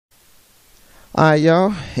All right,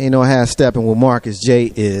 y'all. Ain't no half stepping with Marcus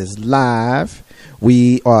J is live.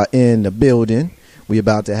 We are in the building. We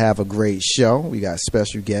about to have a great show. We got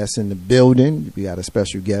special guests in the building. We got a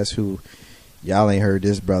special guest who y'all ain't heard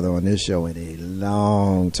this brother on this show in a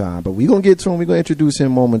long time. But we going to get to him. We're going to introduce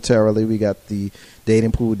him momentarily. We got the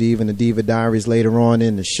Dating Pool Diva and the Diva Diaries later on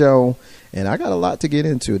in the show. And I got a lot to get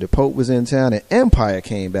into. The Pope was in town and Empire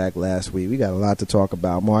came back last week. We got a lot to talk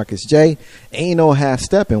about. Marcus J, ain't no half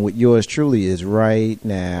stepping with yours truly is right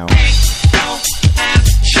now.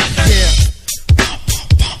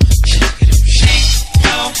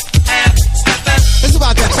 It's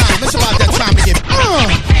about that time. It's about that time to get.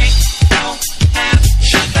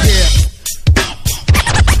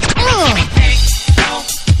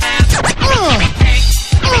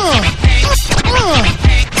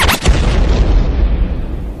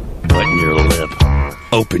 Button your lip,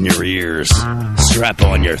 open your ears, strap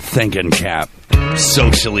on your thinking cap.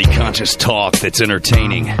 Socially conscious talk that's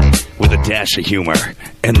entertaining with a dash of humor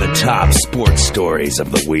and the top sports stories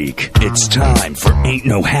of the week. It's time for Ain't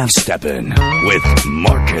No Half Steppin' with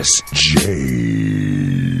Marcus J.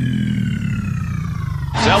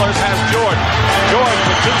 Sellers has Jordan. Jordan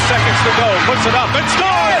with 2 seconds to go. Puts it up and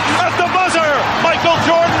scores at the buzzer. Michael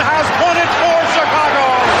Jordan has won it for Chicago.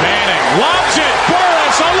 Manning lobs it.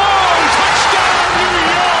 Burris alone. Touchdown, New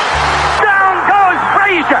York. Down goes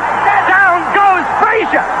Frazier. Down goes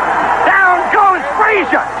Frazier. Down goes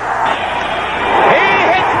Frazier. He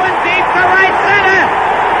hits one deep to right center.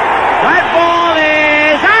 That ball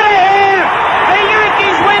is out of here. The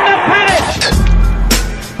Yankees win the pennant.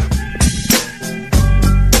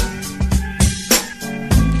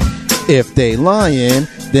 If they lying,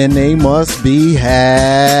 then they must be half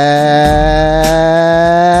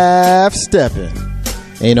stepping.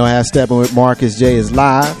 Ain't no half stepping with Marcus J is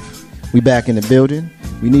live. We back in the building.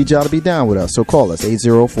 We need y'all to be down with us. So call us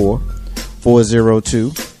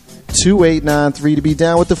 804-402-2893 to be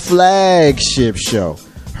down with the flagship show.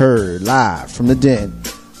 Heard live from the den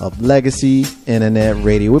of Legacy Internet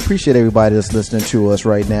Radio. We appreciate everybody that's listening to us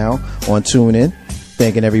right now on TuneIn.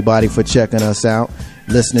 Thanking everybody for checking us out.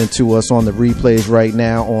 Listening to us on the replays right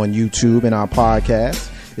now on YouTube and our podcast.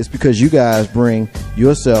 It's because you guys bring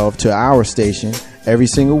yourself to our station every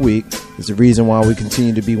single week. It's the reason why we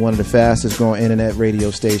continue to be one of the fastest growing internet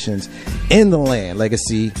radio stations in the land.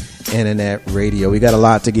 Legacy Internet Radio. We got a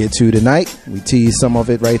lot to get to tonight. We teased some of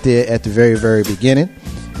it right there at the very, very beginning.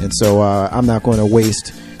 And so I'm not going to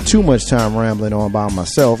waste too much time rambling on by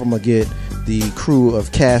myself. I'm going to get the crew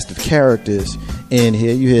of cast of characters in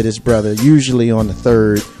here. You hear this brother usually on the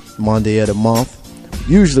third Monday of the month.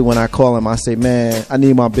 Usually when I call him, I say, man, I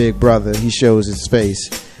need my big brother. He shows his face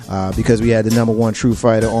because we had the #1 true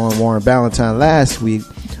fighter on, Warren Ballantyne, last week.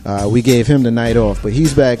 We gave him the night off, but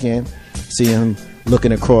he's back in. See him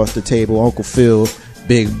looking across the table. Uncle Phil,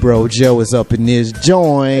 big bro Joe is up in this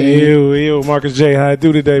joint. Hey, yo, Marcus J, how I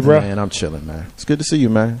do today, bro? Man, I'm chilling, man. It's good to see you,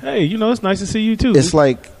 man. Hey, you know, it's nice to see you, too. It's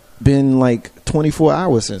been like 24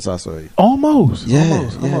 hours since I saw you. Almost. Yeah.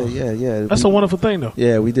 That's a wonderful thing, though.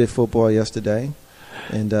 Yeah, we did football yesterday,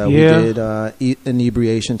 and we did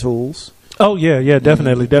inebriation tools. Oh, yeah,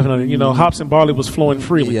 definitely. You know, hops and barley was flowing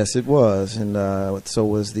freely. Yes, it was, and so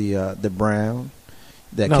was the brown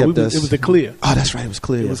that no, kept us. It was the clear. Oh, that's right, it was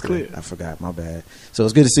clear. It was clear. I forgot, my bad. So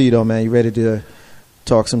it's good to see you, though, man. You ready to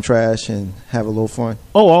talk some trash and have a little fun?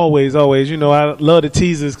 Oh, always. You know, I love the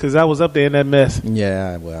teasers because I was up there in that mess.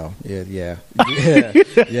 Yeah, well, yeah.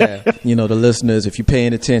 You know, the listeners, if you're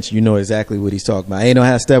paying attention, you know exactly what he's talking about. Ain't no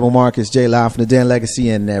half step with Marcus J, live from the Den Legacy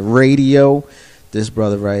and that radio. This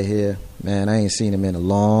brother right here, man, I ain't seen him in a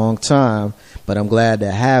long time, but I'm glad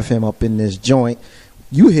to have him up in this joint.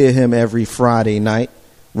 You hear him every Friday night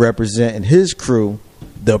representing his crew,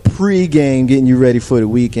 the pregame, getting you ready for the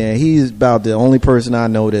weekend. He's about the only person I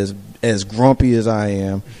know that's as grumpy as I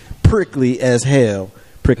am, prickly as hell.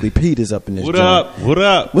 Prickly Pete is up in this joint. What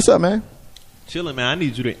up? What's up, man? Chilling, man. I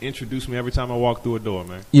need you to introduce me every time I walk through a door,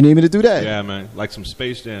 man. You need me to do that? Yeah, man. Like some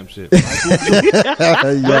Space Jam shit.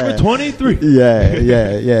 Yeah. 23.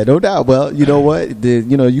 Yeah. No doubt. Well, you know what?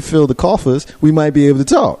 You feel the coffers, we might be able to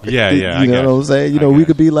talk. Yeah. You know what I'm saying? You know, we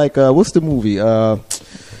could be like, what's the movie?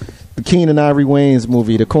 The Keenan Ivory Wayans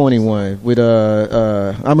movie, the corny one with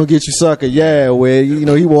I'm gonna get you sucker, where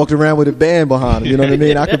he walked around with a band behind him. You know what I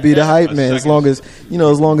mean? I could be the hype man as long as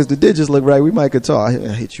the digits look right. We might could talk. I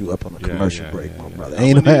hit you up on a commercial break, my brother.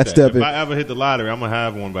 Ain't no half stepping. If I ever hit the lottery, I'm gonna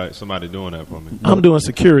have somebody doing that for me. I'm doing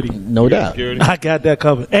security. No doubt. Security. I got that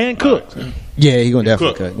covered and cooked. Yeah, he gonna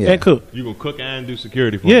definitely cook. Yeah. And cook. You gonna cook and do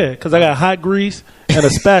security for me? Yeah, because I got hot grease and a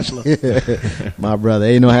spatula. My brother,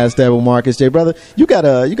 ain't no hashtag with Marcus J. Brother, you got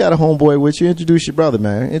a homeboy with you. Introduce your brother,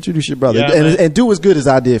 man. Introduce your brother, Yeah, and do as good as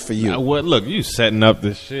I did for you. Look, you setting up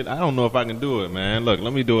this shit. I don't know if I can do it, man. Look,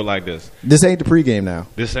 let me do it like this. This ain't the pregame now.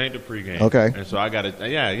 This ain't the pregame. Okay. And so I got to,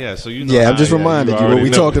 yeah. So you know. Yeah, I'm just reminded you what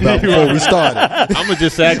we talked about before we started. I'm gonna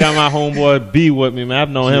just say I got my homeboy B with me, man. I've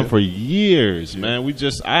known him for years, man.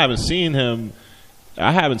 I haven't seen him.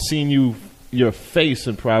 I haven't seen your face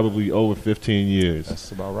in probably over 15 years.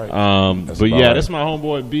 That's about right. That's my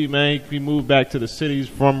homeboy B, man. He moved back to the city. He's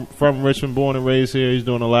from Richmond, born and raised here. He's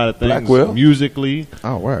doing a lot of things musically.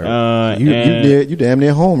 Oh, word. You damn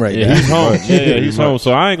near home right now. He's home. He's home.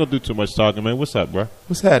 So I ain't gonna do too much talking, man. What's up, bro?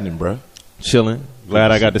 What's happening, bro? Chilling.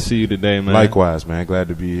 Glad I got to see you today, man. Likewise, man. Glad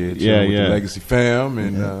to be here. Chilling with the Legacy fam,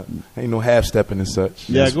 and ain't no half stepping and such.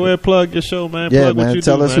 Yeah, go ahead, plug your show, man. Yeah, plug man. What you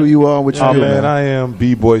Tell do, us man. who you are and what you do, man. I am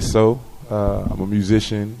B-Boy So. I'm a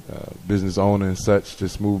musician, business owner and such.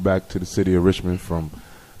 Just moved back to the city of Richmond from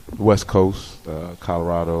the West Coast,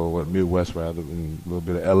 Colorado, or Midwest rather, and a little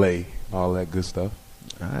bit of L.A., all that good stuff.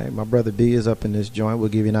 All right, my brother B is up in this joint. We'll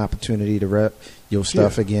give you an opportunity to rep your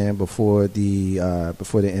stuff again before the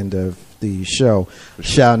end of the show.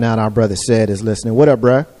 Shouting out our brother Said is listening. What up,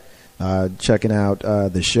 bruh? Checking out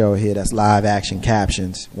the show here. That's Live Action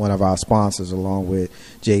Captions, one of our sponsors, along with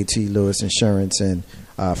JT Lewis Insurance and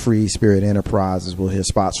Free Spirit Enterprises. We'll hear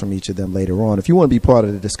spots from each of them later on. If you want to be part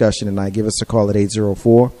of the discussion tonight, give us a call at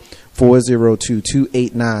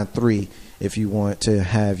 804-402-2893 if you want to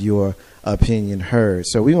have your opinion heard.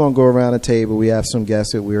 So we want to go around the table. We have some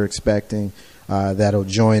guests that we're expecting that'll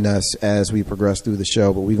join us as we progress through the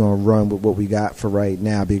show, but we're going to run with what we got for right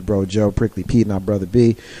now. Big Bro Joe, Prickly Pete, and our brother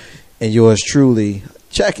B, and yours truly.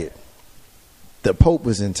 Check it. The Pope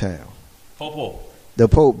was in town. The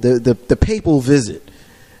Pope, the papal visit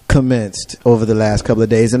commenced over the last couple of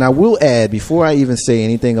days. And I will add, before I even say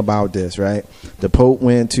anything about this, right, the Pope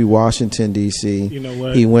went to Washington, D.C. You know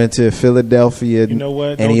what? He went to Philadelphia. You know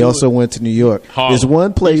what? And he also went to New York. Harlem. There's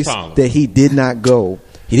one place that he did not go.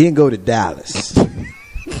 He didn't go to Dallas.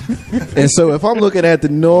 And so if I'm looking at the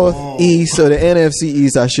Northeast or the NFC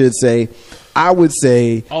East, I should say, I would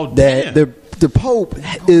say that the Pope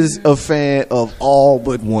is a fan of all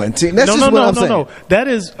but one team. That's just what I'm saying. No. That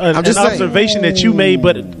is an observation that you made,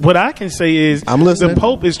 but what I can say is the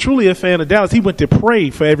Pope is truly a fan of Dallas. He went to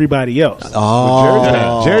pray for everybody else.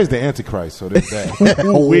 Oh. Jerry's the Antichrist, so there's that.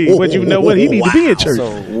 But you know what? He needs to be in church.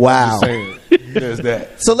 So, wow. There's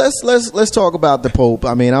that. So let's talk about the Pope.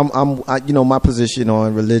 I mean, I'm my position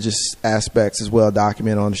on religious aspects is well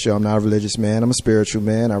documented on the show. I'm not a religious man. I'm a spiritual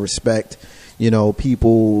man. I respect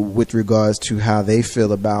people with regards to how they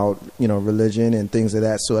feel about, religion and things of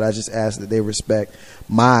that sort. I just ask that they respect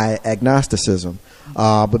my agnosticism.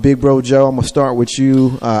 But Big Bro Joe, I'm going to start with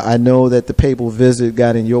you. I know that the papal visit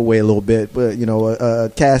got in your way a little bit, but,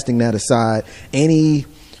 casting that aside, any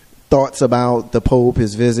thoughts about the Pope,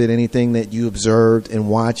 his visit, anything that you observed in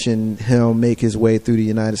watching him make his way through the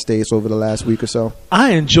United States over the last week or so?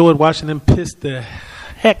 I enjoyed watching him piss the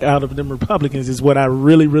heck out of them Republicans is what I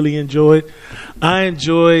really, really enjoyed. I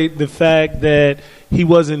enjoyed the fact that he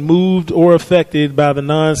wasn't moved or affected by the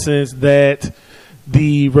nonsense that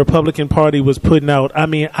the Republican Party was putting out. I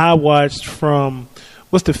mean, I watched from,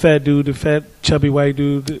 what's the fat dude, the fat chubby white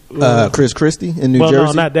dude? Chris Christie in New Jersey?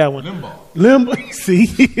 No, not that one. Limbaugh. See?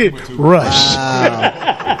 Rush.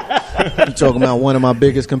 Wow. You talking about one of my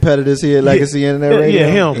biggest competitors here at Legacy Internet Radio? Yeah,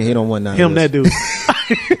 him. And he don't want none him, of this. that dude.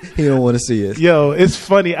 He don't want to see us. Yo, it's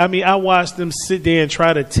funny. I mean, I watched them sit there and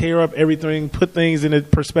try to tear up everything, put things in the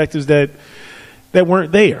perspectives that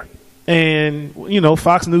weren't there. And,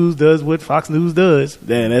 Fox News does what Fox News does.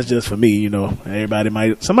 Then that's just for me,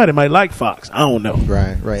 somebody might like Fox. I don't know.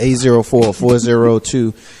 Right.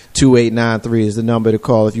 804-402-2893 is the number to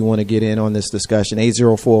call if you want to get in on this discussion.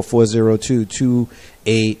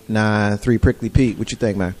 804-402-2893. Prickly Pete, what you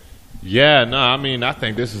think, man? Yeah, no, I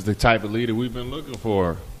think this is the type of leader we've been looking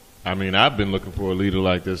for. I mean, I've been looking for a leader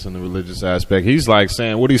like this in the religious aspect. He's like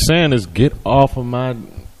saying, what he's saying is get off of my...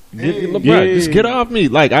 Just get off me.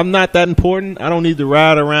 Like, I'm not that important. I don't need to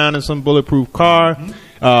ride around in some bulletproof car.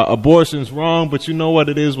 Abortion's wrong, but you know what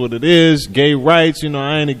it is. Gay rights,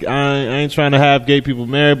 I ain't trying to have gay people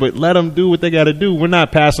married, but let them do what they got to do. We're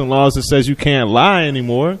not passing laws that says you can't lie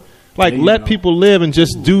anymore. Like, let people live and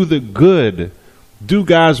just do the good. Do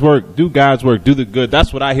God's work. Do the good.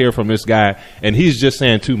 That's what I hear from this guy, and he's just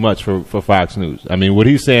saying too much for Fox News. I mean, what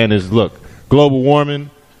he's saying is, look, global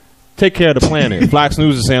warming, take care of the planet. Fox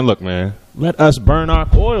News is saying, look, man, let us burn our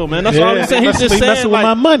oil, man. That's all he's saying. He's just saying, messing with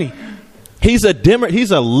my money. He's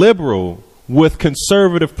a liberal with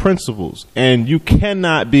conservative principles, and you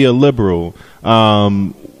cannot be a liberal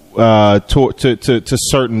to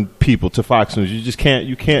certain people, to Fox News. You just can't.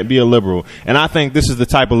 You can't be a liberal. And I think this is the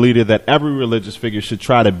type of leader that every religious figure should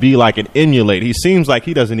try to be like and emulate. He seems like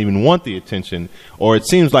he doesn't even want the attention, or it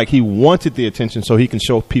seems like he wanted the attention so he can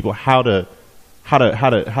show people how to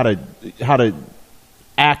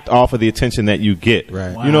act off of the attention that you get.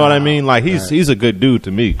 Right. You know what I mean? Like he's a good dude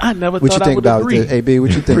to me. I never What you thought think I would about agree. it, AB?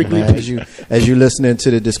 What you think, man? As you listening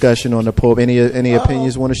to the discussion on the Pope, any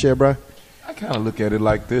opinions you want to share, bro? I kind of look at it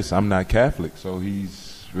like this. I'm not Catholic, so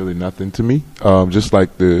he's really nothing to me. Just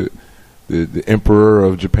like the emperor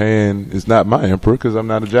of Japan is not my emperor because I'm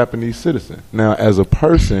not a Japanese citizen. Now, as a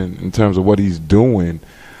person, in terms of what he's doing,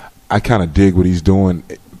 I kind of dig what he's doing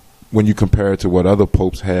when you compare it to what other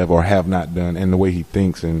popes have or have not done, and the way he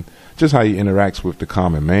thinks and just how he interacts with the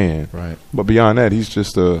common man. Right. But beyond that, he's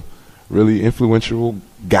just a really influential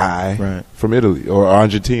guy from Italy or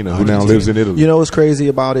Argentina who now lives in Italy. You know what's crazy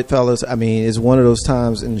about it, fellas? I mean, it's one of those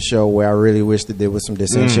times in the show where I really wish that there was some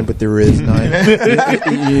dissension, but there is none. You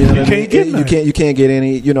can't get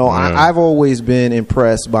any. You know, I've always been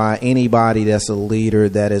impressed by anybody that's a leader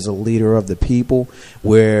that is a leader of the people,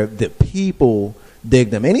 where the people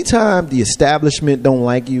dig them. Anytime the establishment don't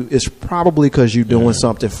like you, it's probably because you're doing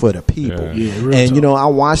something for the people. And you know, I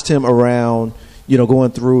watched him around, you know,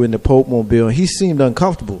 going through in the Pope Mobile, and he seemed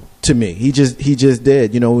uncomfortable to me. He just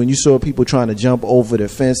did. You know, when you saw people trying to jump over the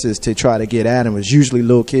fences to try to get at him, it was usually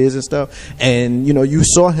little kids and stuff. And you know, you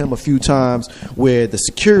saw him a few times where the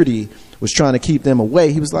security was trying to keep them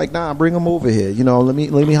away. He was like, "Nah, bring them over here. You know, let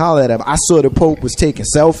me holler at him." I saw the Pope was taking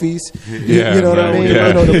selfies. You know what I mean?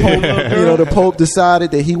 Yeah. You know, the Pope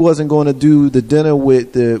decided that he wasn't going to do the dinner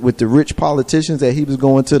with the rich politicians. That he was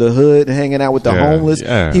going to the hood and hanging out with the homeless.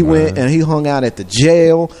 He went and he hung out at the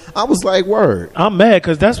jail. I was like, "Word." I'm mad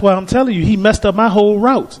because that's why I'm telling you, he messed up my whole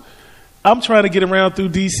route. I'm trying to get around through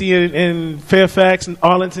D.C. and Fairfax and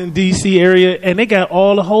Arlington, D.C. area, and they got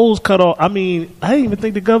all the holes cut off. I mean, I didn't even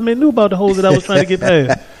think the government knew about the holes that I was trying to get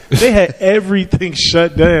past. They had everything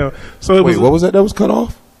shut down. So Wait, what was that was cut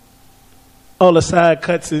off? All the side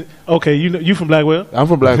cuts. Okay, you from Blackwell? I'm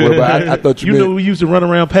from Blackwell, but I thought you meant, know we used to run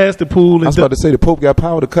around past the pool. And I was about to say the Pope got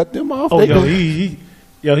power to cut them off. Oh, he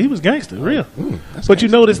was gangster, real. But you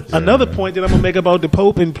notice another point that I'm gonna make about the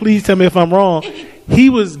Pope, and please tell me if I'm wrong. He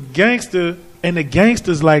was gangster, and the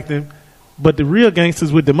gangsters liked him, but the real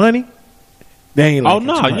gangsters with the money, they ain't like him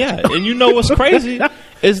too much. And you know what's crazy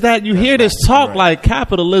is that you hear this talk like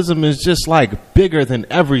capitalism is just like bigger than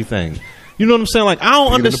everything. You know what I'm saying? Like, I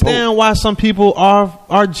don't understand why some people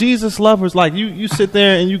are Jesus lovers. Like, you sit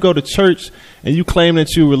there and you go to church and you claim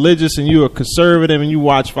that you're religious and you're a conservative and you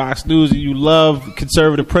watch Fox News and you love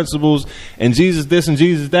conservative principles and Jesus this and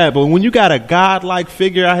Jesus that. But when you got a God-like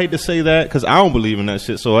figure, I hate to say that because I don't believe in that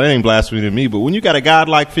shit, so it ain't blasphemy to me. But when you got a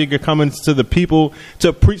God-like figure coming to the people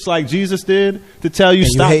to preach like Jesus did, to tell you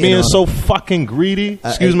stop being so fucking greedy.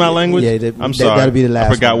 Excuse my language. I'm sorry. That'll be the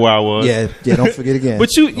last I forgot where I was. Yeah, don't forget again.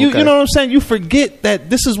 But you know what I'm saying? You forget that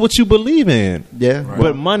this is what you believe in. Yeah.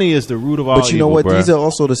 But money is the root of all evil. But you know what? Bruh. These are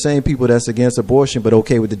also the same people that's against abortion but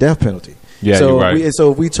okay with the death penalty. Yeah, so you're right.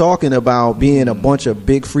 So if we talking about being a bunch of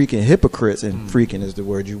big freaking hypocrites, and freaking is the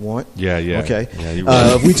word you want. Yeah. Okay. Yeah, you're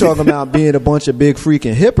right. If we talking about being a bunch of big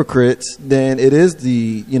freaking hypocrites, then it is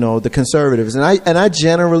the conservatives. And I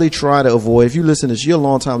generally try to avoid. If you listen to this, you're a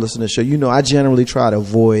long time listener to the show. You know I generally try to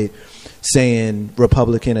avoid saying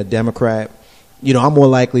Republican or Democrat. You know, I'm more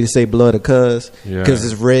likely to say blood or cuz because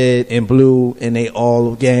it's red and blue and they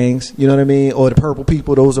all gangs. You know what I mean? Or the purple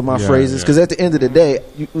people. Those are my phrases. Because at the end of the day,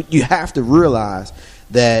 you have to realize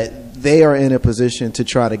that they are in a position to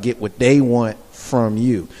try to get what they want from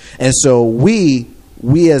you. And so we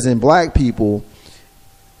as in black people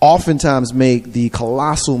oftentimes make the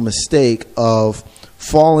colossal mistake of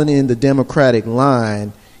falling in the Democratic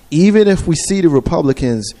line, even if we see the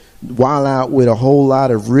Republicans wild out with a whole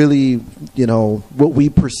lot of really, what we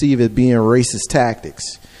perceive as being racist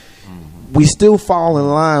tactics. We still fall in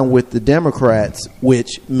line with the Democrats,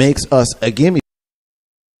 which makes us a gimme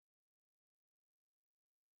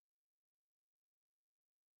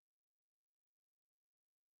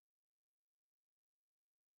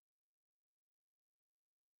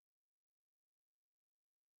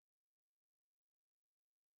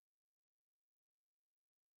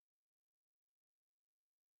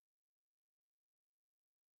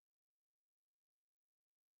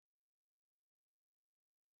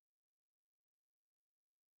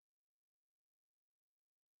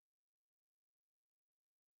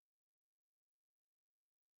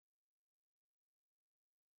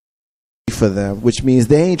for them, which means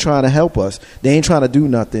they ain't trying to help us. They ain't trying to do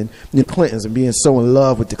nothing. The Clintons and being so in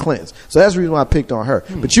love with the Clintons. So that's the reason why I picked on her.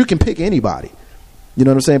 But you can pick anybody. You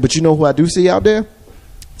know what I'm saying? But you know who I do see out there?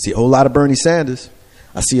 I see a whole lot of Bernie Sanders.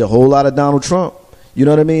 I see a whole lot of Donald Trump. You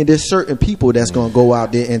know what I mean? There's certain people that's going to go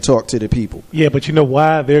out there and talk to the people. Yeah, but you know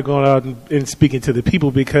why they're going out and speaking to the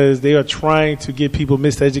people? Because they are trying to get people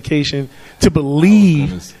miseducation to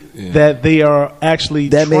believe that they are actually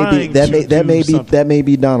that may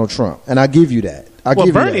be Donald Trump, and I give you that.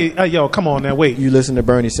 Bernie, yo, come on now, wait. You listen to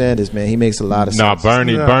Bernie Sanders, man. He makes a lot of sense.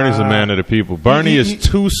 Bernie's a man of the people. Bernie is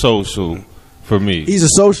too social for me. He's a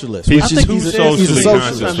socialist. He's a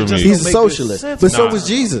socialist. He's a socialist. But so was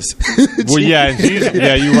Jesus. Well, yeah, Jesus,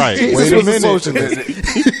 yeah, you're right. Wait a minute.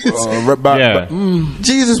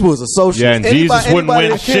 Jesus was a socialist. Yeah, and Jesus wouldn't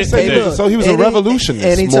win shit today. So he was a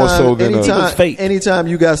revolutionist more so than anytime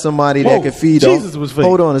you got somebody that could feed Jesus was fake.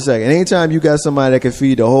 Hold on a second. Anytime you got somebody that could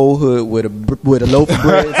feed the whole hood with a loaf of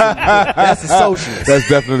bread, that's a socialist. That's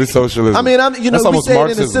definitely socialism. I mean, we say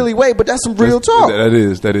it in a silly way, but that's some real talk. That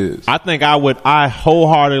is. I think I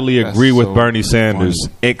wholeheartedly agree with Bernie Sanders,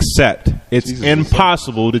 except it's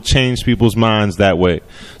impossible to change people's minds that way.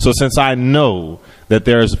 So since I know that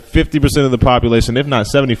there's 50% of the population, if not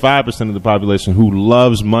 75% of the population, who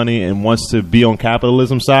loves money and wants to be on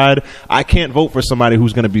capitalism side, I can't vote for somebody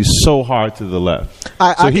who's going to be so hard to the left.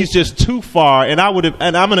 He's just too far. And I'm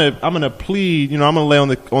gonna plead. I'm gonna lay on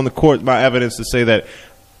the court my evidence to say that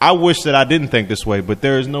I wish that I didn't think this way, but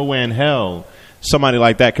there is no way in hell somebody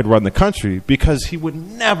like that could run the country, because he would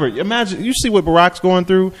never imagine. You see what Barack's going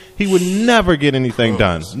through? He would never get anything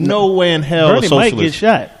done. No way in hell. Bernie might get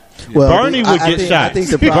shot. Well, Bernie would get shot.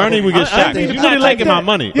 Bernie would get shot. You're not taking my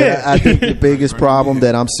money. Yeah. I think the biggest problem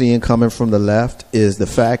that I'm seeing coming from the left is the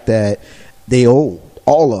fact that they old,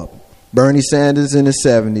 all of them. Bernie Sanders in his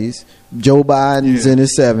 70s, Joe Biden's in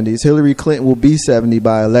his 70s, Hillary Clinton will be 70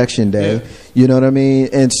 by election day. Yeah. You know what I mean?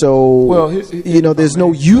 And so, there's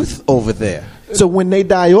no youth over there. So when they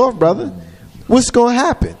die off, brother, what's going to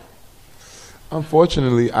happen?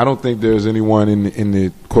 Unfortunately, I don't think there's anyone in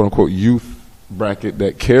the quote-unquote youth bracket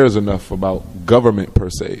that cares enough about government per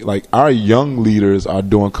se. Like, our young leaders are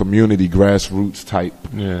doing community grassroots type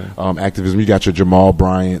activism. You got your Jamal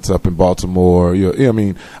Bryants up in Baltimore. I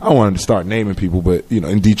don't want to start naming people, but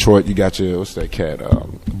in Detroit you got your, what's that cat,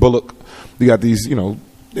 Bullock. You got these,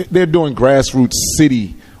 they're doing grassroots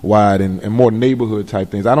city-wide and more neighborhood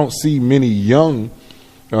type things. I don't see many young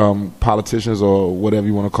politicians or whatever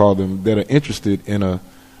you want to call them that are interested in a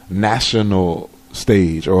national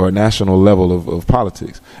stage or a national level of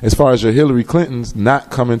politics. As far as your Hillary Clintons not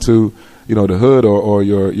coming to the hood or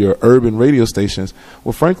your urban radio stations,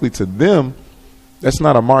 well, frankly, to them, that's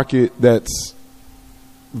not a market that's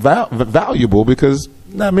valuable, because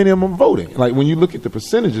not many of them are voting. Like, when you look at the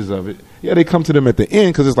percentages of it, they come to them at the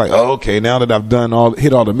end, because it's like, oh, okay, now that I've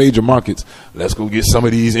hit all the major markets, let's go get some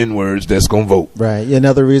of these N-words that's going to vote. Right.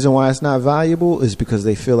 Another reason why it's not valuable is because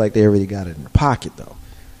they feel like they already got it in their pocket, though.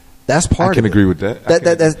 That's part of it. I can agree with that.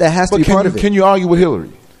 That has to be part of it. Can you argue with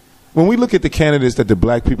Hillary? When we look at the candidates that the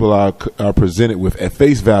black people are presented with at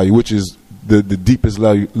face value, which is the deepest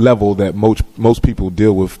level that most people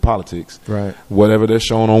deal with politics, right? Whatever they're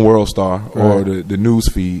shown on World Star or the news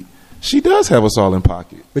feed, she does have us all in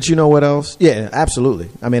pocket. But you know what else? Yeah, absolutely.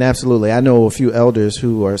 I mean, absolutely. I know a few elders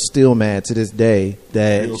who are still mad to this day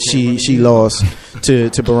that she lost to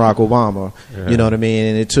Barack Obama. Yeah. You know what I mean?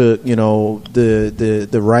 And it took,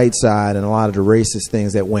 the right side and a lot of the racist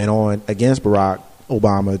things that went on against Barack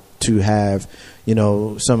Obama to have,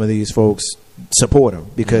 some of these folks support him,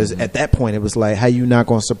 because at that point it was like, how you not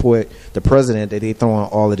going to support the president that they throwing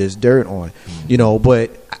all of this dirt on? But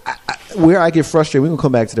where I get frustrated, we're going to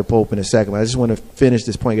come back to the Pope in a second, but I just want to finish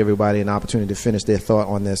this point, give everybody an opportunity to finish their thought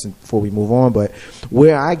on this before we move on. But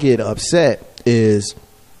where I get upset is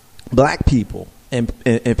black people, and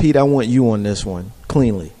Pete, I want you on this one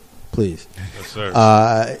cleanly, please. Yes,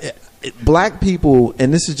 sir. Black people,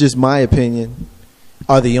 and this is just my opinion,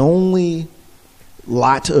 are the only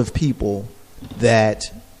lot of people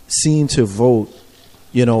that seem to vote,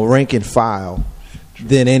 rank and file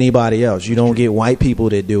than anybody else. You don't get white people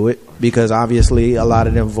that do it, because obviously a lot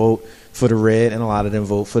of them vote for the red and a lot of them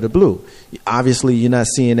vote for the blue. Obviously, you're not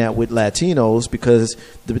seeing that with Latinos, because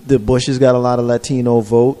the Bushes got a lot of Latino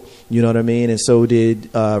vote, you know what I mean? And so did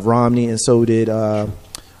Romney, and so did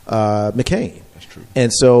McCain. true.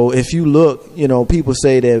 And so if you look, people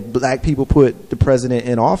say that black people put the president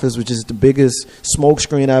in office, which is the biggest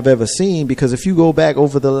smokescreen I've ever seen, because if you go back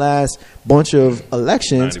over the last bunch of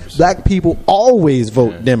elections, 90%. black people always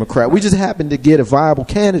vote Democrat. We just happen to get a viable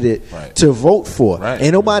candidate to vote for. Right.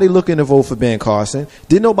 Ain't nobody looking to vote for Ben Carson.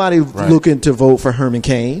 Didn't nobody looking to vote for Herman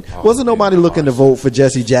Cain. Wasn't nobody looking to vote for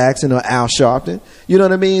Jesse Jackson or Al Sharpton. You know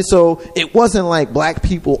what I mean? So it wasn't like black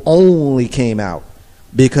people only came out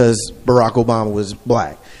because Barack Obama was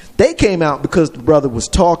black. They came out because the brother was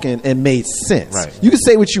talking and made sense. Right. You can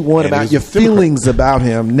say what you want And about he your was a Democrat. feelings about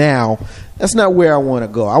him now. That's not where I want to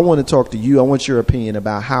go. I want to talk to you. I want your opinion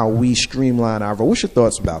about how we streamline our vote. What's your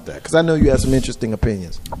thoughts about that? Because I know you have some interesting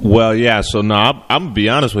opinions. Well, yeah. So no, I'm gonna be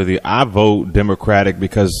honest with you. I vote Democratic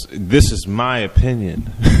because this is my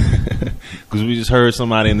opinion. Because we just heard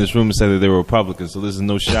somebody in this room say that they were Republicans, so this is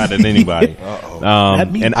no shot at anybody.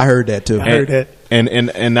 And I heard that too. I heard that.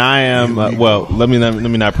 And I am well. Let me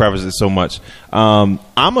not preface it so much. I'm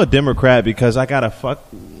a Democrat because I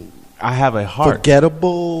have a heart.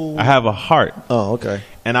 Forgettable. I have a heart. Oh, okay.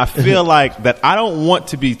 And I feel like that I don't want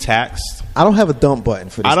to be taxed. I don't have a dump button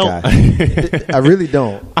for this I don't. guy. I really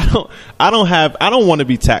don't. I don't want to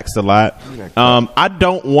be taxed a lot. I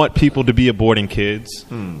don't want people to be aborting kids.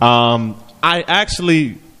 I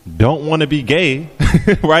actually don't want to be gay,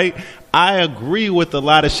 right? I agree with a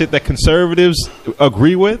lot of shit that conservatives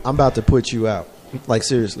agree with. I'm about to put you out. Like,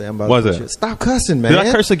 seriously, I'm about to put you out. Stop cussing, man. Did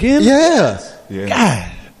I curse again? Yeah.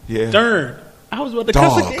 God. Yeah. Darn. I was about to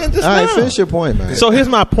cuss again just All right, now. finish your point, man. So here's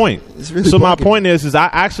my point. really so my bugging point is I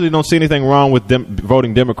actually don't see anything wrong with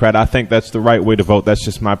voting Democrat. I think that's the right way to vote. That's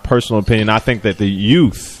just my personal opinion. I think that the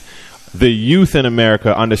youth in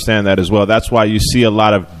America understand that as well. That's why you see a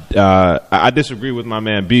lot of. I disagree with my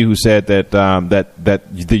man B, who said that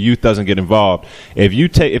that the youth doesn't get involved. If you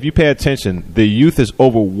pay attention, the youth is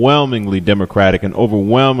overwhelmingly Democratic and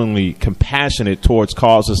overwhelmingly compassionate towards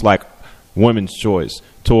causes like women's choice,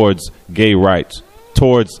 towards gay rights,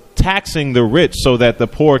 towards taxing the rich so that the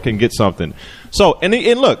poor can get something. So and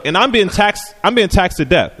look, and I'm being taxed to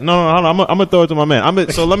death. No, I'm gonna throw it to my man.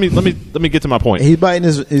 So let me get to my point. He's biting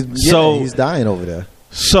he's dying over there.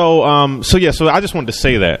 So I just wanted to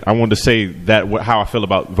say that. I wanted to say that how I feel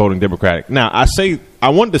about voting Democratic. Now, I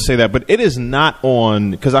wanted to say that, but it is not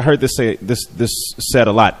on, because I heard this said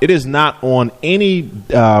a lot. It is not on any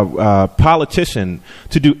politician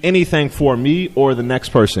to do anything for me or the next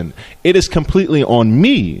person. It is completely on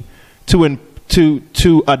me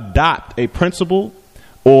to adopt a principle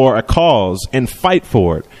or a cause and fight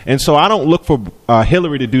for it. And so I don't look for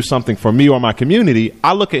Hillary to do something for me or my community.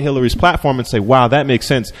 I look at Hillary's platform and say, wow, that makes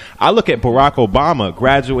sense. I look at Barack Obama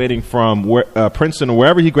graduating from Princeton or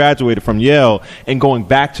wherever he graduated from, Yale, and going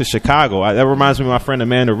back to Chicago. That reminds me of my friend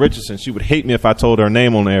Amanda Richardson. She would hate me if I told her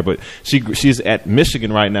name on there, but she's at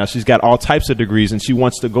Michigan right now. She's got all types of degrees, and she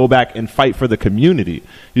wants to go back and fight for the community.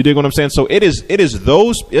 You dig what I'm saying? So it is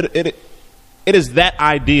that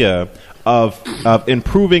idea of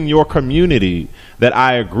improving your community that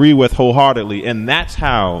I agree with wholeheartedly, and that's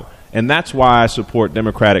why I support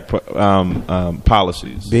Democratic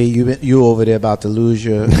policies. B, you over there about to lose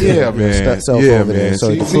your man. self over there.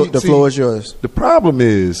 So the floor is yours. The problem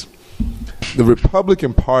is the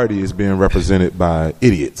Republican Party is being represented by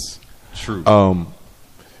idiots. True. And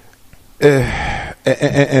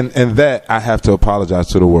that I have to apologize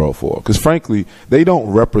to the world for, because frankly, they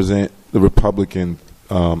don't represent the Republican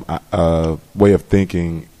way of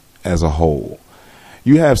thinking as a whole.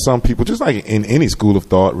 You have some people, just like in any school of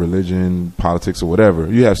thought, religion, politics, or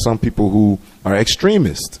whatever, you have some people who are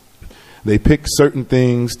extremists. They pick certain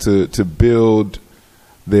things to build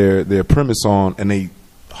their premise on, and they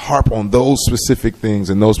harp on those specific things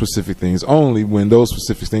and those specific things only, when those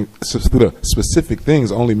specific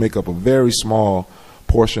things only make up a very small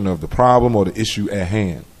portion of the problem or the issue at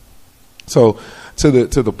hand. So to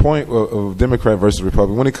the point of Democrat versus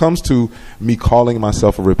Republican, when it comes to me calling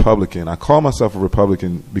myself a Republican, I call myself a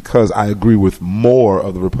Republican because I agree with more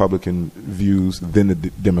of the Republican views than the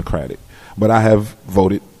Democratic. But I have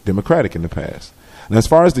voted Democratic in the past. And as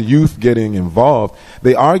far as the youth getting involved,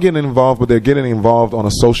 they are getting involved, but they're getting involved on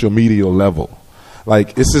a social media level.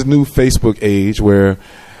 Like, it's this new Facebook age where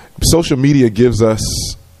social media gives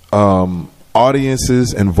us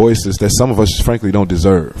audiences and voices that some of us frankly don't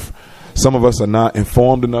deserve. Some of us are not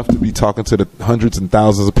informed enough to be talking to the hundreds and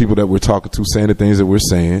thousands of people that we're talking to, saying the things that we're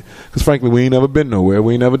saying, because frankly, we ain't never been nowhere.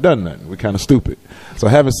 We ain't never done nothing. We're kind of stupid. So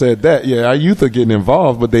having said that, yeah, our youth are getting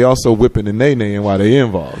involved, but they also whipping and nay-naying while they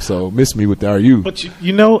involved. So miss me with our youth. But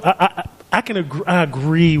I can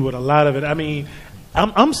agree with a lot of it. I mean,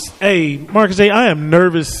 hey, Marcus J., I am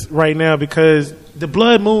nervous right now because the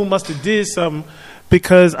blood moon must have did something,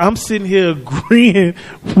 because I'm sitting here agreeing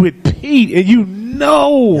with Pete, and you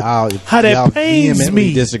know how that pains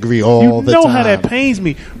me. Disagree all the time. You know how that pains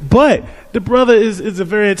me. But the brother is a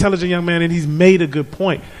very intelligent young man, and he's made a good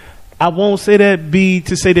point. I won't say that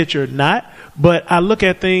to say that you're not, but I look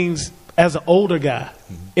at things as an older guy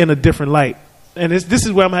in a different light. And this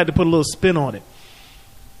is where I'm going to have to put a little spin on it.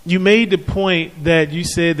 You made the point that you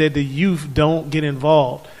said that the youth don't get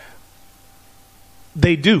involved.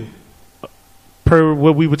 They do, per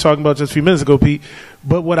what we were talking about just a few minutes ago, Pete.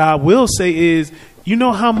 But what I will say is, you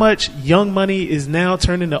know how much young money is now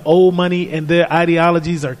turning to old money, and their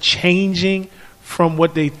ideologies are changing from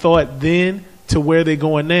what they thought then to where they're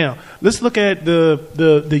going now. Let's look at the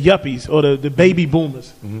yuppies or the baby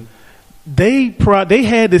boomers. Mm-hmm. They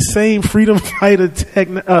had the same freedom fighter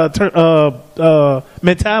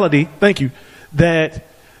mentality. Thank you. That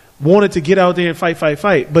wanted to get out there and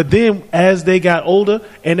fight. But then as they got older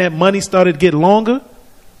and that money started to get longer,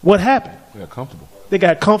 what happened? They got comfortable. They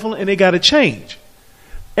got comfortable and they got to change.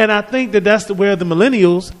 And I think that's where the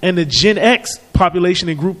millennials and the Gen X population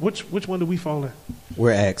and group, which one do we fall in?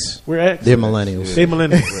 We're X. We're X. They're millennials. They're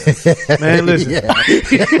millennials. Man, listen.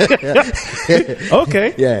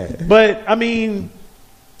 Okay. Yeah. But, I mean,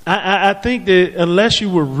 I think that unless you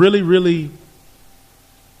were really, really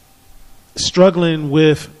struggling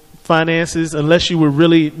with finances, unless you were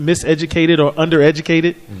really miseducated or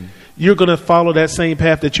undereducated, you're going to follow that same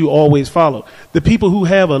path that you always follow. The people who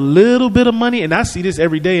have a little bit of money, and I see this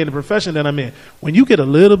every day in the profession that I'm in, when you get a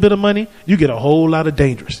little bit of money, you get a whole lot of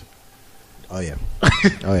dangerous. Oh, yeah.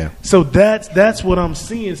 Oh, yeah. So that's what I'm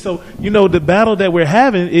seeing. So, the battle that we're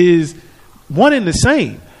having is one and the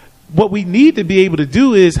same. What we need to be able to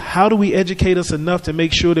do is, how do we educate us enough to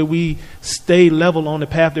make sure that we stay level on the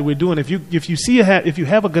path that we're doing? If you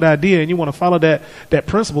have a good idea and you want to follow that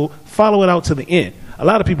principle, follow it out to the end. A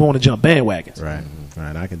lot of people want to jump bandwagons. Right.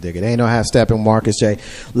 I can dig it. Ain't no half stepping. Marcus J.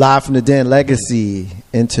 Live from the Den. Legacy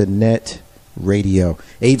Internet Radio.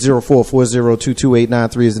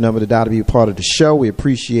 804-402-2893 is the number to dial to be a part of the show. We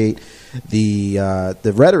appreciate the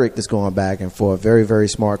rhetoric that's going back and forth. Very, very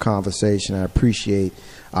smart conversation. I appreciate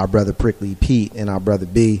our brother Prickly Pete and our brother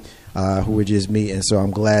B, who were just meeting. So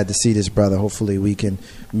I'm glad to see this brother. Hopefully we can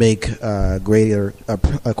make greater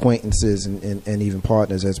acquaintances and even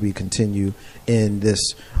partners as we continue in this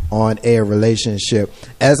on-air relationship.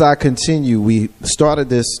 As I continue, we started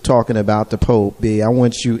this talking about the Pope. B, I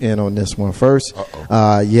want you in on this one first.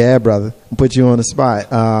 Yeah, brother. Put you on the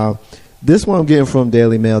spot. This one I'm getting from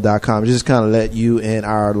dailymail.com. Just kind of let you and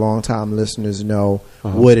our longtime listeners know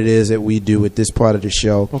what it is that we do with this part of the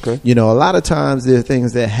show. Okay. A lot of times there are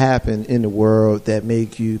things that happen in the world that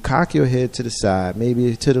make you cock your head to the side,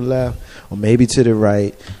 maybe to the left or maybe to the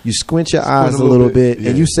right. You squint your eyes a little bit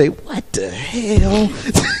and you say, what the hell?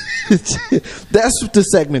 That's the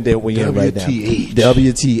segment that we're in right now.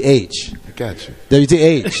 WTH. I got you.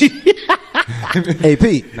 WTH. Hey,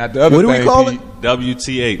 Pete. Not the other what do we call it?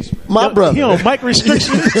 WTH. My brother. Mike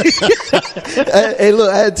restrictions. Hey,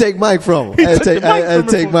 look, I had to take Mike from him. I had to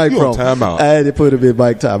take Mike from him. Timeout. I had to put him in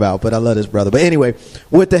Mike timeout, but I love this brother. But anyway,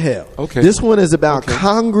 what the hell? Okay. This one is about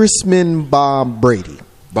Congressman Bob Brady.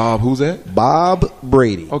 Bob, who's that? Bob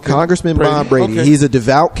Brady. Okay. Congressman Bob Brady. Okay. He's a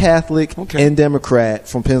devout Catholic and Democrat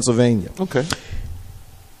from Pennsylvania. Okay.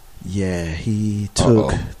 Yeah, he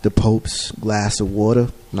took the Pope's glass of water.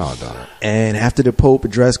 No, dog. And after the Pope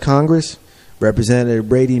addressed Congress, Representative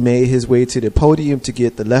Brady made his way to the podium to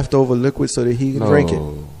get the leftover liquid so that he can drink it.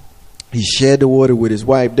 He shared the water with his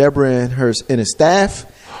wife, Deborah, and his staff,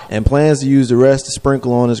 and plans to use the rest to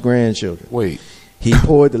sprinkle on his grandchildren. Wait. He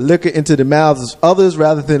poured the liquor into the mouths of others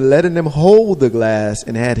rather than letting them hold the glass,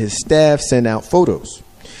 and had his staff send out photos.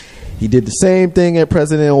 He did the same thing at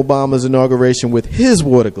President Obama's inauguration with his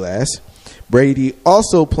water glass. Brady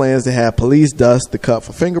also plans to have police dust the cup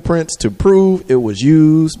for fingerprints to prove it was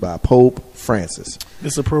used by Pope Francis.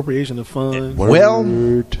 This appropriation of funds. Well,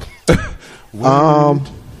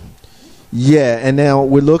 yeah, and now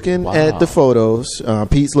we're looking at the photos.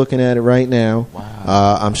 Pete's looking at it right now.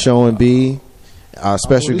 Wow. I'm showing B, our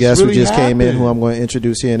special guest who just came in, who I'm going to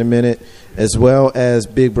introduce here in a minute, as well as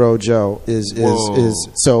Big Bro Joe. Is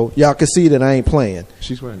so y'all can see that I ain't playing.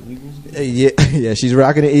 She's wearing Eagles. Yeah, she's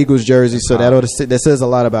rocking the Eagles jersey, so that says a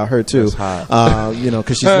lot about her too.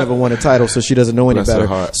 Because she's never won a title, so she doesn't know any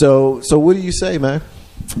better. So what do you say, man?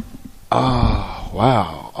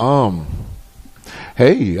 Wow.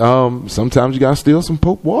 Hey, sometimes you gotta steal some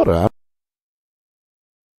Pope water.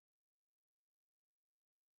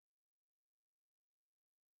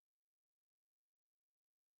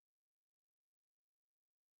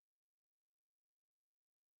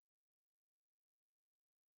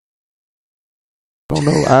 don't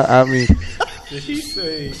know. I mean, Did he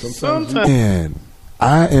say sometimes man,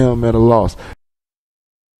 I am at a loss.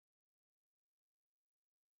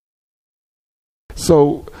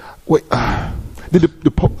 So wait, did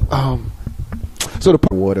the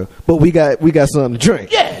water, but we got something to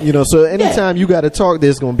drink. Yeah, you know. So anytime you got to talk,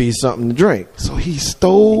 there's gonna be something to drink. So he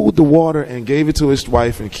stole the water and gave it to his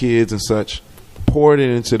wife and kids and such, poured it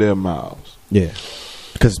into their mouths. Yeah,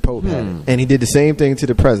 because Pope had it, and he did the same thing to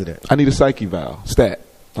the president. I need a psyche valve.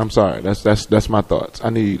 I'm sorry. That's my thoughts.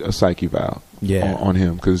 I need a psyche valve. Yeah. on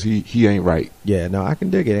him because he ain't right. Yeah, no, I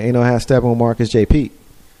can dig it. Ain't no half step on Marcus J. Pete.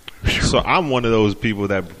 So I'm one of those people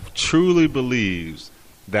that truly believes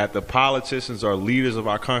that the politicians or leaders of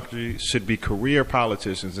our country should be career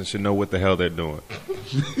politicians and should know what the hell they're doing.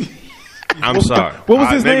 I'm sorry. What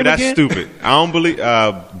was his name maybe that's again? stupid. I don't believe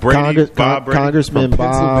Brady, Bob Brady. Congressman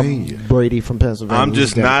Bob Brady from Pennsylvania. I'm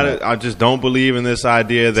just not. I just don't believe in this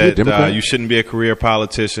idea that you shouldn't be a career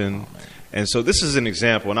politician. And so this is an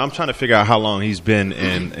example, and I'm trying to figure out how long he's been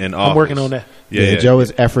in office. I'm working on that. Yeah, Joe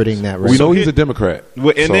is efforting that. Right. We know he's a Democrat. And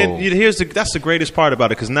then that's the greatest part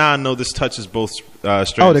about it, because now I know this touches both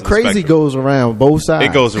strands. Oh, the crazy goes around both sides.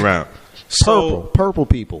 It goes around. Purple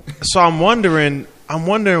people. So I'm wondering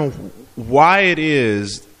why it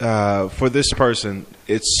is for this person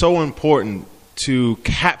it's so important to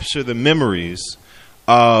capture the memories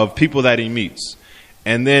of people that he meets.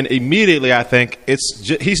 And then immediately I think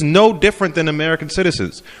he's no different than American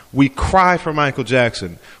citizens. We cry for Michael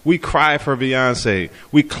Jackson. We cry for Beyonce.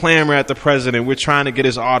 We clamor at the president. We're trying to get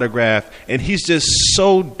his autograph. And he's just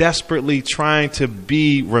so desperately trying to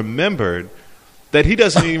be remembered that he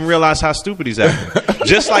doesn't even realize how stupid he's acting.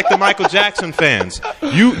 Just like the Michael Jackson fans.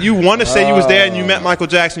 You want to say you was there and you met Michael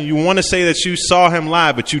Jackson. You want to say that you saw him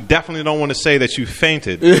live, but you definitely don't want to say that you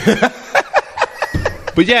fainted.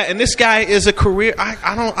 But yeah, and this guy is a career.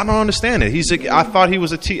 I don't understand it. I thought he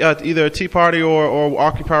was either a Tea Party or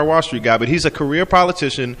Occupy Wall Street guy, but he's a career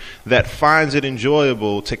politician that finds it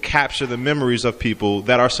enjoyable to capture the memories of people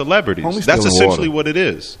that are celebrities. That's essentially what it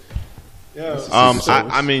is. Yeah.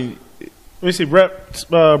 I mean, let me see. Rep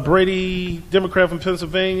Brady, Democrat from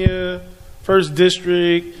Pennsylvania, 1st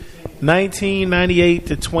District, 1998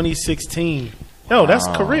 to 2016. No, that's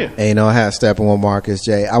career. Ain't no half stepping with Marcus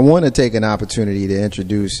J. I want to take an opportunity to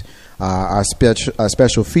introduce our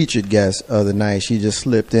special featured guest of the night. She just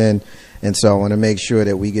slipped in, and so I want to make sure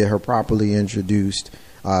that we get her properly introduced.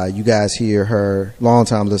 You guys hear her,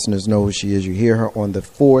 longtime listeners know who she is. You hear her on the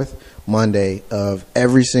 4th Monday of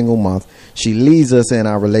every single month. She leads us in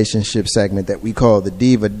our relationship segment that we call the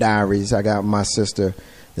Diva Diaries. I got my sister,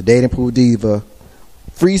 the dating pool diva,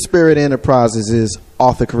 Free Spirit Enterprises is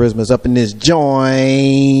Author Charisma's up in this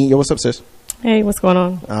joint. Yo, what's up, sis? Hey, what's going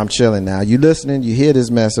on? I'm chilling now. You listening? You hear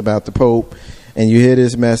this mess about the Pope, and you hear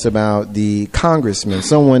this mess about the congressman,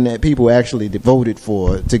 someone that people actually voted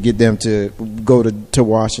for to get them to go to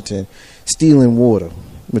Washington, stealing water.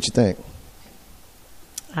 What you think?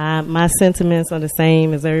 My sentiments are the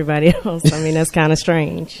same as everybody else. I mean, that's kind of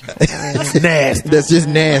strange. That's nasty. That's just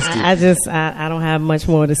nasty. I don't have much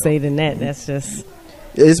more to say than that. That's just.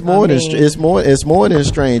 It's more than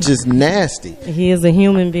strange. It's nasty. He is a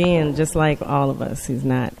human being, just like all of us. He's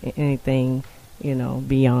not anything,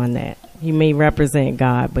 beyond that. He may represent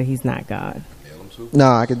God, but he's not God.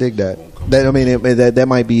 No, I can dig that. That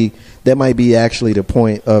might be actually the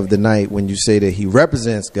point of the night when you say that he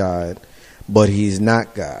represents God, but he's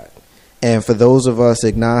not God. And for those of us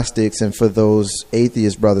agnostics and for those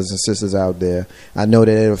atheist brothers and sisters out there, I know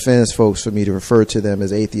that it offends folks for me to refer to them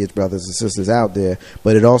as atheist brothers and sisters out there,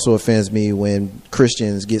 but it also offends me when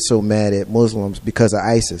Christians get so mad at Muslims because of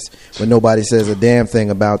ISIS, when nobody says a damn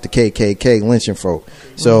thing about the KKK lynching folk.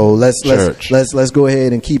 So let's go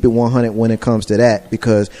ahead and keep it 100 when it comes to that,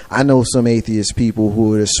 because I know some atheist people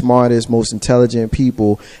who are the smartest, most intelligent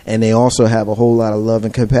people, and they also have a whole lot of love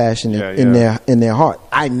and compassion in their heart.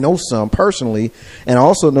 I know some personally, and I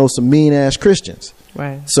also know some mean ass Christians.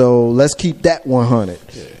 Right. So let's keep that 100.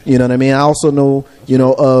 Yeah. You know what I mean? I also know,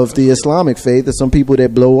 of the Islamic faith, there's some people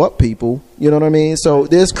that blow up people. You know what I mean? So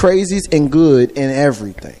there's crazies and good in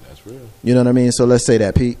everything. That's real. You know what I mean? So let's say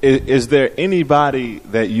that, Pete. Is there anybody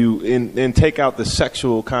that you and take out the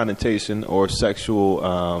sexual connotation or sexual?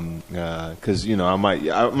 Because I'm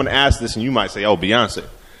going to ask this, and you might say, "Oh, Beyonce."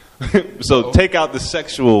 So take out the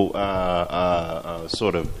sexual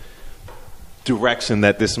sort of direction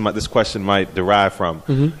that this question might derive from.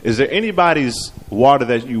 Mm-hmm. Is there anybody's water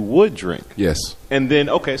that you would drink? Yes. And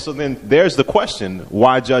then, so then there's the question,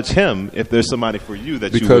 why judge him if there's somebody for you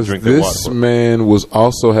that you would drink their water for? Because this man was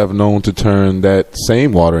also have known to turn that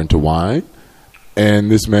same water into wine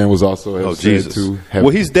And this man was also said Jesus. to have.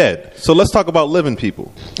 Well, he's dead. So let's talk about living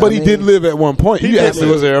people. But he did live at one point. You asked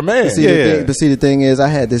me, was there a man? See, the thing is, I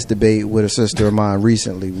had this debate with a sister of mine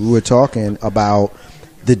recently. We were talking about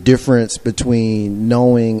the difference between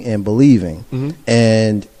knowing and believing.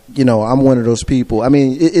 And, you know, I'm one of those people. I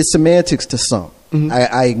mean, it's semantics to some.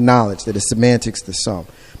 I acknowledge that it's semantics to some.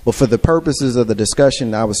 But for the purposes of the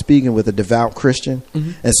discussion, I was speaking with a devout Christian.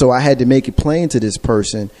 And so I had to make it plain to this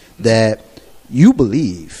person that you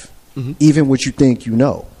believe even what you think you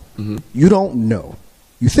know. You don't know.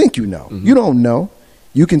 You think you know. You don't know.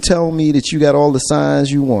 You can tell me that you got all the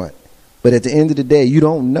signs you want. But at the end of the day, you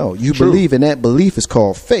don't know. You believe, and that belief is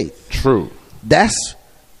called faith. True. That's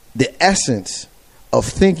the essence of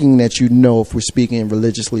thinking that you know, if we're speaking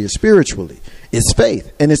religiously or spiritually. It's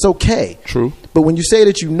faith, and it's okay. True. But when you say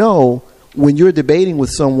that you know, when you're debating with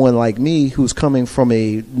someone like me who's coming from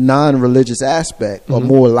a non-religious aspect, a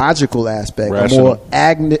more logical aspect, Rational.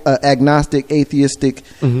 a more agnostic, atheistic,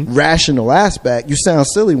 rational aspect, you sound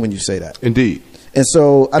silly when you say that. Indeed. And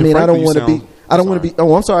so, I mean, I don't want to be. I don't want to sorry. be.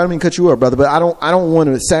 Oh, I'm sorry. I didn't mean to cut you up, brother. But I don't want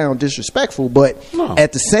to sound disrespectful. But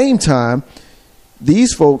at the same time,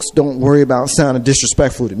 these folks don't worry about sounding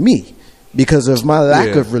disrespectful to me because of my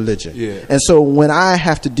lack of religion. And so when I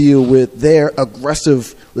have to deal with their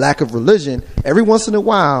aggressive lack of religion, every once in a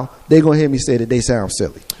while, they're going to hear me say that they sound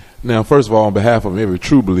silly. Now, first of all, on behalf of every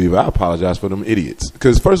true believer, I apologize for them idiots.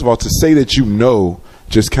 Because first of all, to say that you know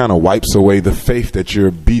just kind of wipes away the faith that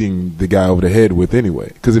you're beating the guy over the head with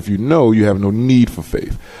anyway. Because if you know, you have no need for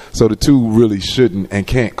faith. So the two really shouldn't and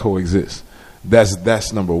can't coexist.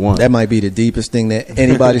 That's number one. That might be the deepest thing that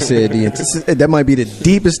anybody said. That might be the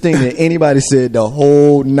deepest thing that anybody said the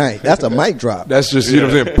whole night. That's a mic drop. That's just, you know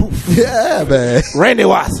what I'm saying? Poof. Yeah, man. Randy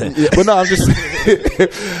Watson. But no, I'm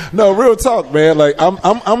just no, real talk, man. Like I'm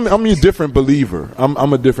a different believer.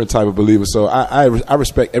 I'm a different type of believer. So I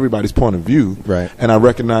respect everybody's point of view. Right. And I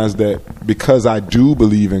recognize that because I do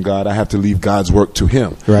believe in God, I have to leave God's work to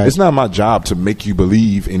him. Right. It's not my job to make you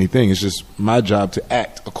believe anything. It's just my job to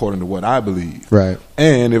act according to what I believe. Right.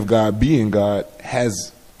 And if God being God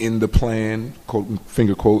has in the plan, quote,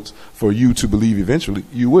 finger quotes, for you to believe eventually,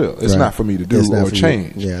 you will. It's not for me to do or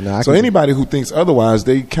change. So anybody who thinks otherwise,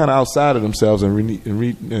 they kind of outside of themselves and need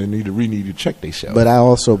to check themselves. But I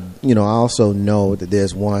also know that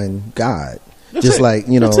there's one God. Just like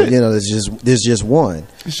there's just one.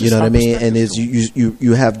 You know what I mean? And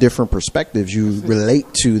you have different perspectives. You relate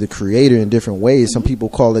to the Creator in different ways. Some people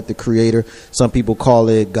call it the Creator. Some people call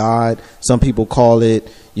it God. Some people call it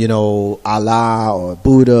Allah or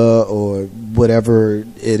Buddha or whatever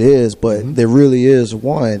it is. But there really is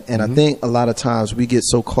one. And I think a lot of times we get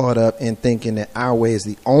so caught up in thinking that our way is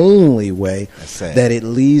the only way that it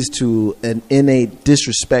leads to an innate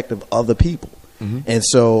disrespect of other people. And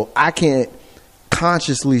so I can't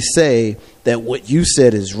consciously say that what you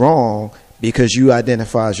said is wrong because you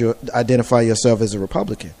identify yourself as a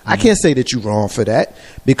Republican. I can't say that you're wrong for that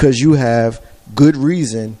because you have good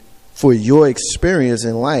reason for your experience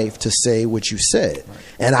in life to say what you said.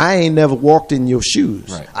 And I ain't never walked in your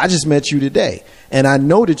shoes. I just met you today. And I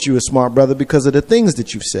know that you're a smart brother because of the things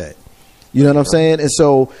that you've said. You know what I'm saying? And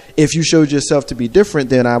so if you showed yourself to be different,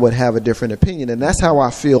 then I would have a different opinion. And that's how I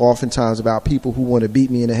feel oftentimes about people who want to beat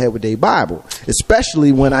me in the head with their Bible,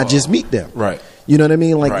 especially when I just meet them. Right. You know what I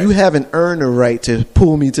mean? Like you haven't earned the right to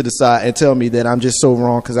pull me to the side and tell me that I'm just so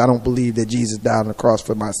wrong because I don't believe that Jesus died on the cross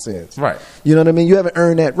for my sins. Right. You know what I mean? You haven't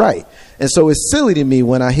earned that right. And so it's silly to me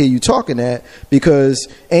when I hear you talking that because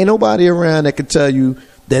ain't nobody around that can tell you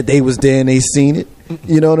that they was there and they seen it.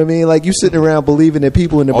 You know what I mean? Like you sitting around believing that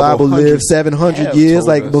people in the Bible lived 700 years,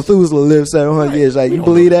 like Methuselah lived 700 years. Like you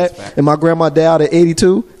believe that? And my grandma died at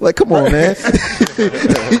 82? Like, come on, man. You know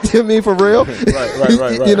what I mean? For real?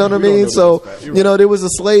 Right. You know what I mean? So, there was a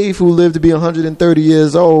slave who lived to be 130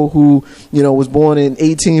 years old who, was born in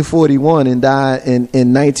 1841 and died in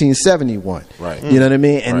 1971. Right. You know what I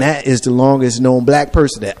mean? And that is the longest known black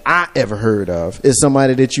person that I ever heard of. It's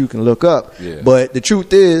somebody that you can look up. Yeah. But the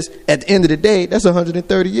truth is, at the end of the day, that's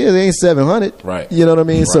 130 years. It ain't 700. Right. You know what I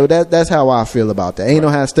mean? Right. So that's how I feel about that. Ain't no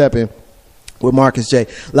how Steppin with Marcus J.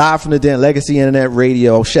 Live from the Den, Legacy Internet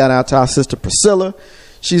Radio. Shout out to our sister Priscilla.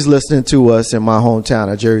 She's listening to us in my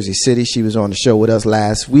hometown of Jersey City. She was on the show with us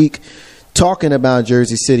last week talking about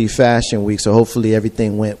Jersey City Fashion Week. So hopefully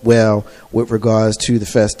everything went well with regards to the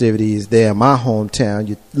festivities there in my hometown.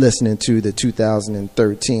 You're listening to the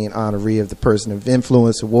 2013 honoree of the Person of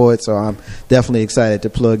Influence Award. So I'm definitely excited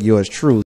to plug yours truly.